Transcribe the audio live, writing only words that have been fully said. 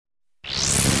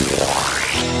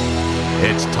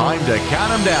time to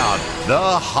count them down. The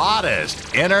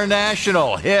hottest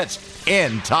international hits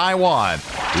in Taiwan.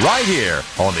 Right here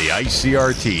on the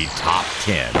ICRT Top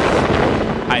 10.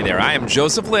 Hi there, I am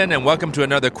Joseph Lin, and welcome to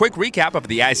another quick recap of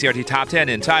the ICRT Top 10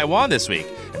 in Taiwan this week.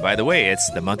 And by the way, it's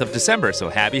the month of December, so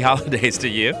happy holidays to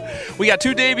you. We got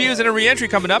 2 debuts and a re-entry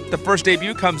coming up. The first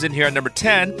debut comes in here at number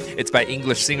 10. It's by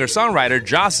English singer-songwriter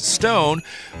Joss Stone,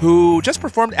 who just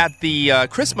performed at the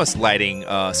Christmas lighting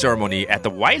ceremony at the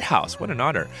White House. What an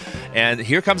honor. And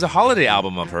here comes a holiday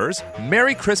album of hers,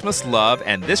 Merry Christmas Love,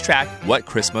 and this track, What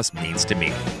Christmas Means to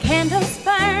Me. Candles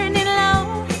burning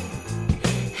low,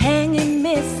 hanging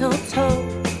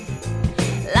mistletoe,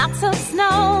 lots of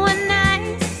snow and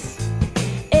ice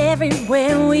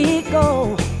everywhere we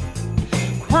go,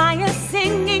 choir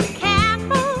singing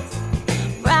carols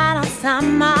right outside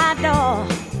my door,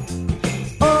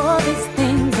 all these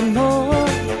things and more,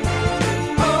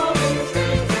 all these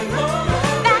things and more,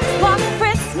 that's what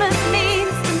Christmas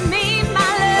means to me,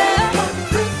 my love.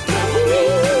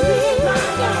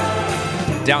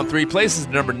 Down 3 places,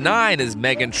 number 9 is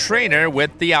Meghan Trainor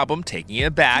with the album Taking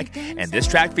It Back, and this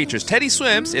track features Teddy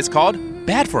Swims. It's called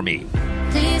Bad For Me.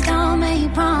 Please don't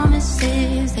make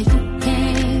promises that you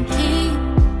can't keep.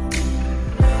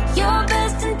 Your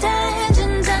best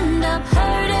intentions end up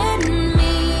hurting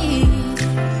me.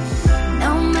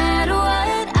 No matter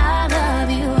what, I love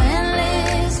you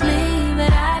endlessly,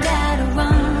 but I gotta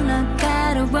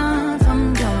run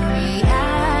from your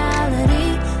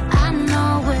reality. I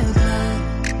know we're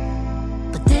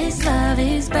good, but this love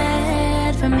is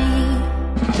bad for me.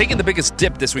 Taking the biggest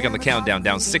dip this week on the countdown,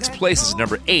 down 6 places,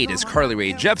 number 8 is Carly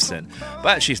Rae Jepsen.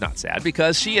 But she's not sad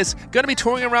because she is going to be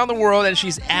touring around the world and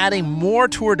she's adding more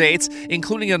tour dates,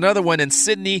 including another one in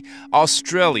Sydney,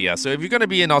 Australia. So if you're going to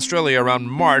be in Australia around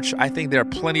March, I think there are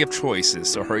plenty of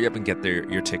choices. So hurry up and get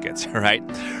your tickets, all right?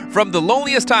 From The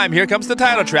Loneliest Time, here comes the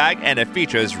title track, and it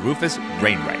features Rufus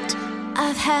Wainwright.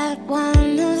 I've had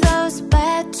one of those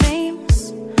bad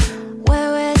dreams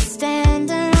where we're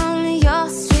standing on your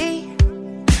street.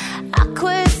 I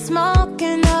quit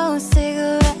smoking those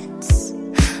cigarettes,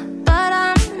 but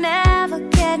I'm never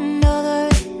getting over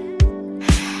it.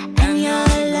 And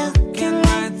you're looking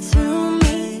right through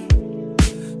me,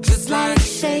 just like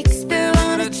Shakespeare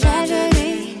on a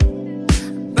tragedy.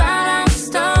 But our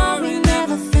story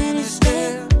never finished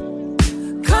it,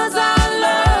 'cause our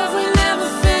love, we never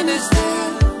finished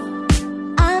it.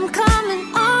 I'm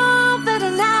coming over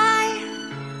tonight.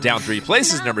 Down 3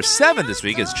 places, number 7 this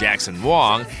week is Jackson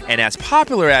Wang, and as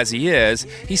popular as he is,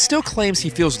 he still claims he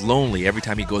feels lonely every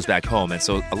time he goes back home, and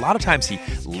so a lot of times he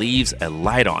leaves a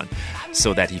light on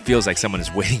so that he feels like someone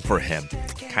is waiting for him.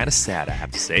 Kind of sad, I have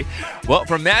to say. Well,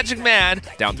 from Magic Man,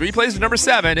 down 3 places, number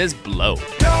 7 is Blow.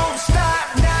 Don't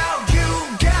stop now, you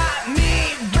got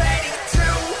me ready to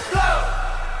blow.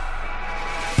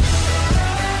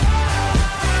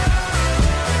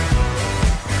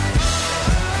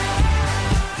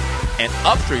 And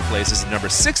up 3 places, number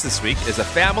 6 this week is a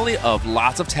family of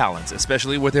lots of talents,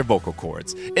 especially with their vocal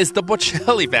cords. It's the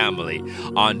Bocelli family.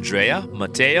 Andrea,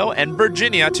 Matteo, and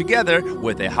Virginia together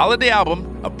with a holiday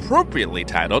album appropriately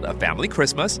titled A Family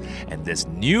Christmas, and this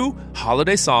new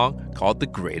holiday song called The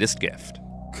Greatest Gift.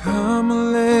 Come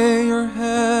and lay your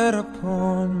head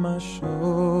upon my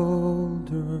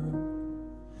shoulder.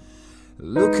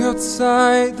 Look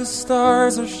outside, the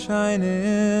stars are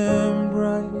shining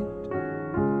bright.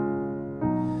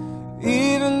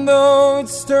 Even though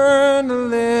it's turned a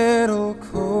little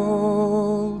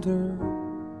colder,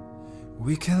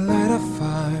 we can light a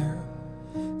fire,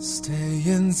 stay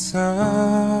inside.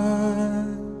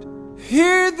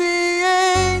 Hear the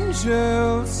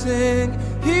angels sing,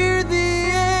 hear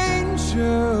the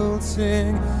angels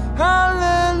sing,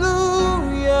 hallelujah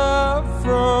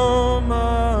from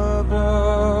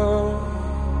above.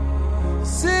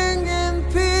 Singing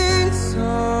peace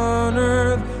on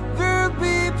earth, there'll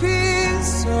be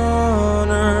peace on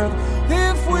earth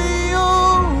if we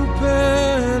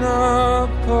open up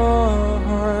our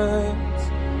hearts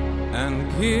and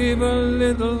give a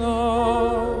little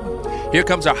love. Here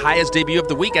comes our highest debut of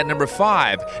the week at number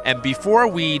 5. And before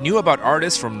we knew about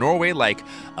artists from Norway like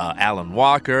Alan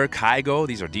Walker, Kygo,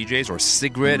 these are DJs, or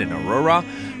Sigrid and Aurora,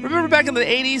 remember back in the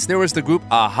 80s, there was the group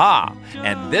Aha.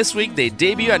 And this week they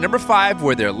debut at number 5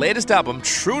 with their latest album,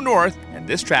 True North, and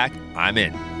this track, I'm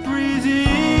In. Breathe in,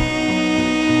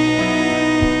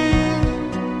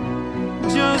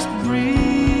 just breathe.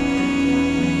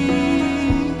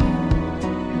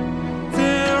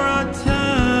 There are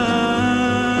times,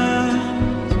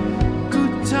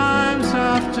 good times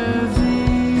after these.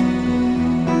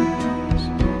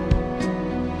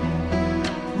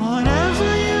 Whatever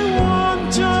you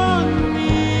want on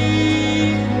me,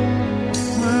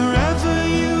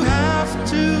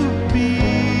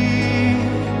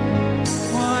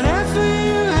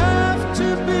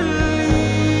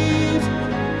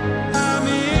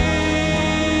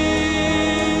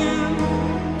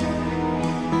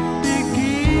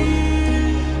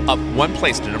 One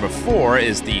place to number 4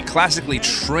 is the classically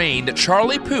trained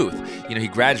Charlie Puth. You know, he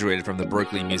graduated from the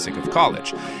Berklee Music of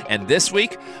College. And this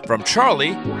week, from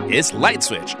Charlie, is Light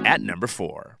Switch at number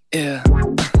 4. Yeah.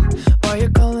 Why you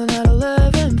calling at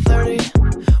 11:30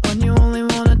 when you only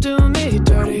wanna do me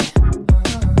dirty?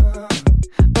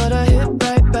 But I hit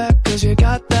right back 'cause you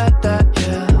got that,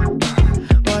 yeah.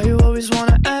 Why you always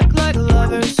wanna act like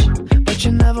lovers, but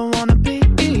you never wanna be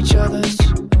each other's?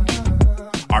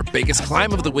 Our biggest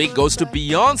climb of the week goes to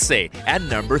Beyonce at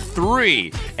number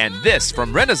 3. And this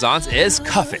from Renaissance is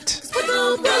Cuff It.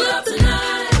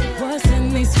 What's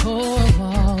in these four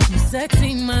walls? You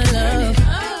sexy, my love.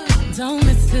 Don't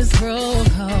miss this roll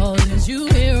call. As you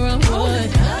hear a wood.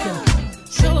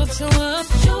 Show up, show up,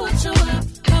 show up, show up.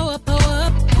 Pow up, pow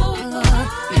up, pow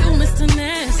up. You Mr.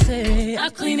 Nasty,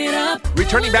 I'll clean it up.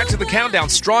 Returning back to the countdown,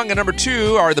 strong at number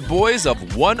 2 are the boys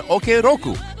of One Ok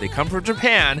Roku. They come from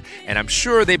Japan, and I'm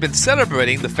sure they've been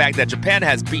celebrating the fact that Japan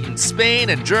has beaten Spain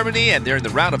and Germany, and they're in the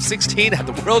round of 16 at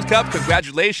the World Cup.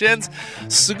 Congratulations.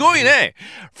 Sugoi ne.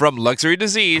 From Luxury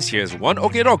Disease, here's One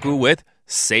Ok Roku with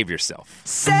Save Yourself.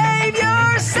 Save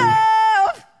yourself.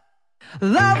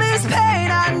 Love is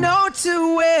pain, I know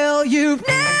too well. You've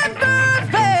never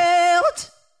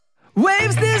felt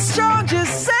waves this strong,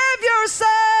 just save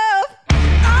yourself.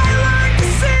 I learned to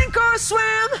sink or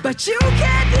swim, but you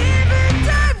can't even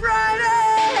dive right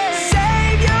in.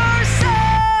 Save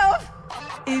yourself.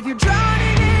 If you're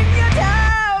drowning in your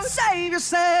doubt, save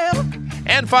yourself.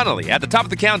 And finally, at the top of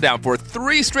the countdown for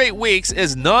 3 straight weeks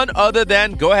is none other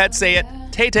than, go ahead, say it,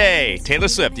 Tay-Tay, Taylor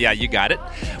Swift. Yeah, you got it.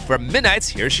 From Midnights,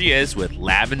 here she is with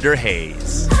Lavender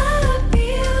Haze. I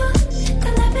feel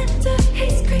the lavender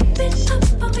haze creeping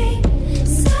up on me.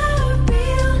 So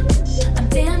real. I'm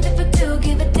damned if I do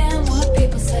give a damn what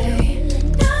people say.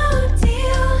 No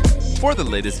deal. For the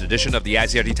latest edition of the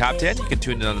ICRT Top 10, you can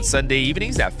tune in on Sunday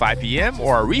evenings at 5 p.m.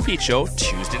 or our repeat show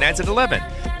Tuesday nights at 11.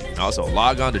 You can also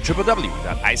log on to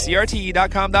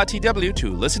www.icrt.com.tw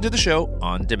to listen to the show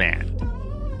on demand.